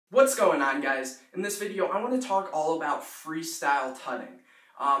What's going on, guys? In this video, I want to talk all about freestyle tutting.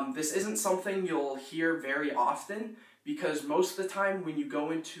 This isn't something you'll hear very often because most of the time when you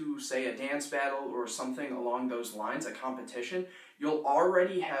go into, say, a dance battle or something along those lines, a competition, you'll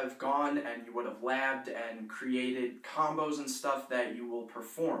already have gone and you would have labbed and created combos and stuff that you will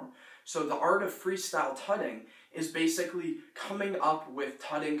perform. So the art of freestyle tutting is basically coming up with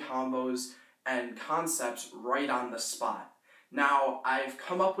tutting combos and concepts right on the spot. Now, I've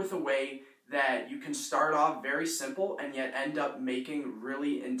come up with a way that you can start off very simple and yet end up making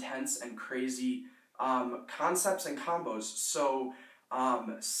really intense and crazy concepts and combos. So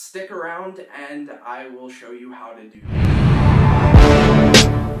stick around and I will show you how to do that.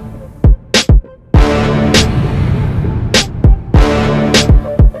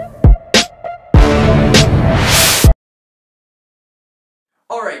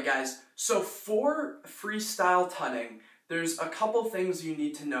 Alright guys, so for freestyle tutting, there's a couple things you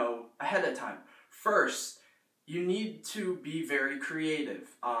need to know ahead of time. First, you need to be very creative.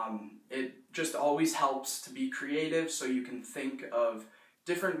 It just always helps to be creative so you can think of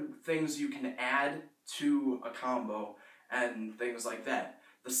different things you can add to a combo and things like that.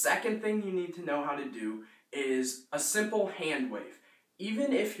 The second thing you need to know how to do is a simple hand wave.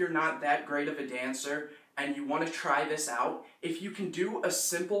 Even if you're not that great of a dancer and you want to try this out, if you can do a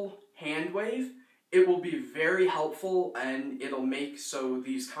simple hand wave, it will be very helpful and it'll make so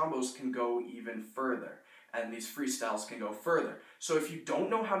these combos can go even further and these freestyles can go further. So if you don't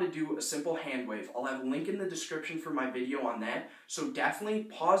know how to do a simple hand wave, I'll have a link in the description for my video on that. So definitely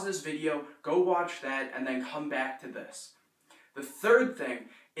pause this video, go watch that, and then come back to this. The third thing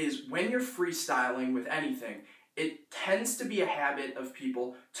is when you're freestyling with anything, it tends to be a habit of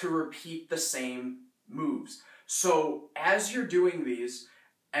people to repeat the same moves. So as you're doing these,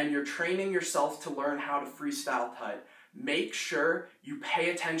 and you're training yourself to learn how to freestyle tut, make sure you pay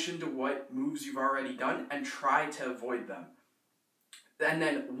attention to what moves you've already done and try to avoid them. And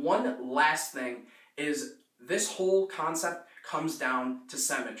then one last thing is this whole concept comes down to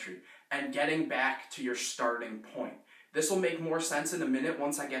symmetry and getting back to your starting point. This will make more sense in a minute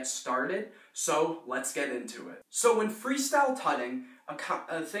once I get started, so let's get into it. So when freestyle tutting,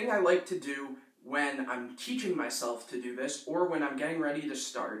 a thing I like to do when I'm teaching myself to do this or when I'm getting ready to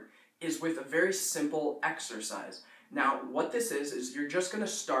start is with a very simple exercise. Now what this is you're just going to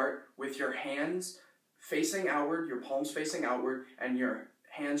start with your hands facing outward, your palms facing outward, and your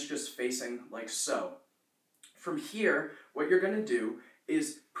hands just facing like so. From here, what you're going to do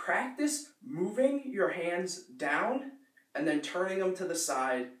is practice moving your hands down and then turning them to the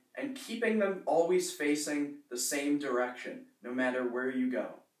side and keeping them always facing the same direction no matter where you go.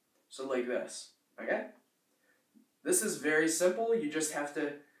 So like this, okay? This is very simple. You just have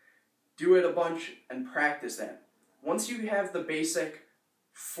to do it a bunch and practice that. Once you have the basic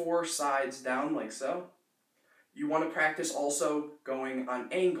 4 sides down like so, you want to practice also going on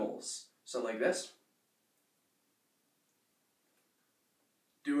angles. So like this.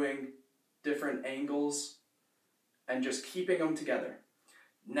 Doing different angles and just keeping them together.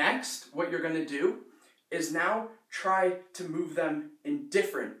 Next, what you're going to do is now try to move them in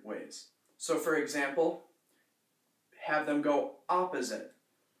different ways. So for example, have them go opposite.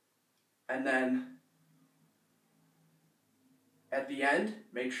 And then at the end,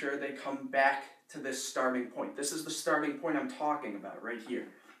 make sure they come back to this starting point. This is the starting point I'm talking about right here.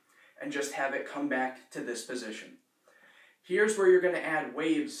 And just have it come back to this position. Here's where you're going to add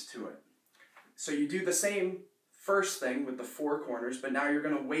waves to it. So you do the same first thing with the 4 corners, but now you're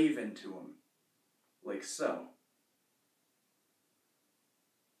going to wave into them. Like so.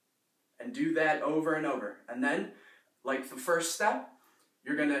 And do that over and over. And then, like the first step,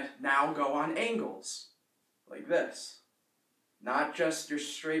 you're going to now go on angles. Like this. Not just your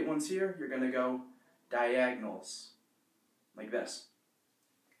straight ones here, you're going to go diagonals. Like this.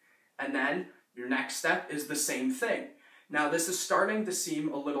 And then, your next step is the same thing. Now this is starting to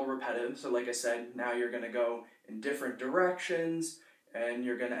seem a little repetitive, so like I said, now you're going to go in different directions, and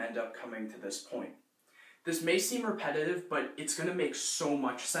you're going to end up coming to this point. This may seem repetitive, but it's going to make so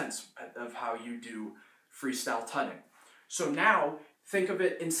much sense of how you do freestyle tutting. So now, think of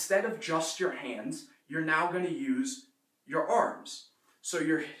it, instead of just your hands, you're now going to use your arms. So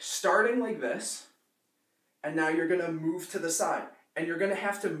you're starting like this, and now you're going to move to the side. And you're going to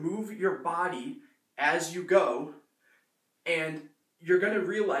have to move your body as you go, and you're going to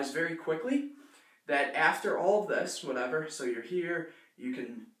realize very quickly that after all of this, whatever, so you're here, you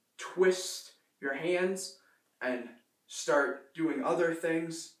can twist your hands and start doing other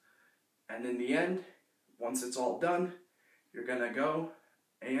things, and in the end, once it's all done, you're going to go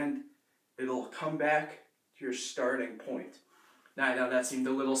and it'll come back to your starting point. Now I know that seemed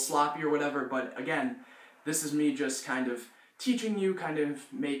a little sloppy or whatever, but again, this is me just kind of teaching you, kind of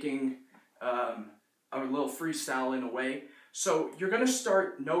making a little freestyle in a way. So you're going to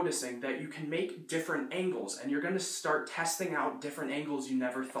start noticing that you can make different angles, and you're going to start testing out different angles you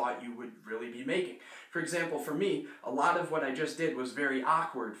never thought you would really be making. For example, for me, a lot of what I just did was very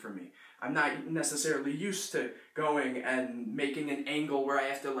awkward for me. I'm not necessarily used to going and making an angle where I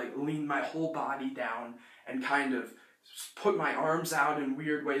have to like lean my whole body down and kind of put my arms out in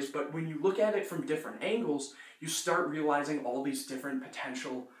weird ways. But when you look at it from different angles, you start realizing all these different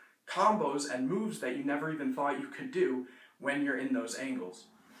potential combos and moves that you never even thought you could do when you're in those angles.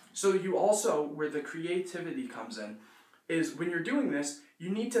 So you also, where the creativity comes in, is when you're doing this,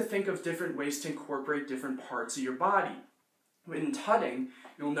 you need to think of different ways to incorporate different parts of your body. In tutting,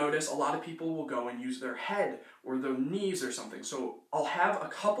 you'll notice a lot of people will go and use their head or their knees or something. So I'll have a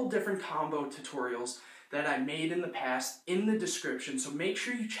couple different combo tutorials that I made in the past in the description, so make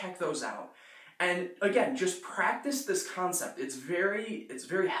sure you check those out. And again, just practice this concept. It's very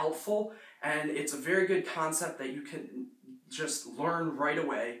helpful, and it's a very good concept that you can just learn right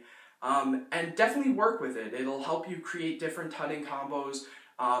away. And definitely work with it. It'll help you create different tutting combos.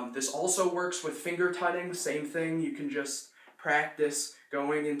 This also works with finger tutting, same thing. You can just practice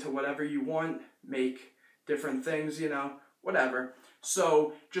going into whatever you want, make different things, you know, whatever.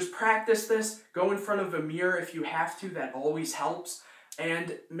 So just practice this, go in front of a mirror if you have to, that always helps.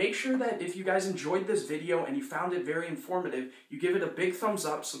 And make sure that if you guys enjoyed this video and you found it very informative, you give it a big thumbs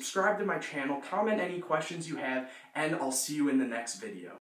up, subscribe to my channel, comment any questions you have, and I'll see you in the next video.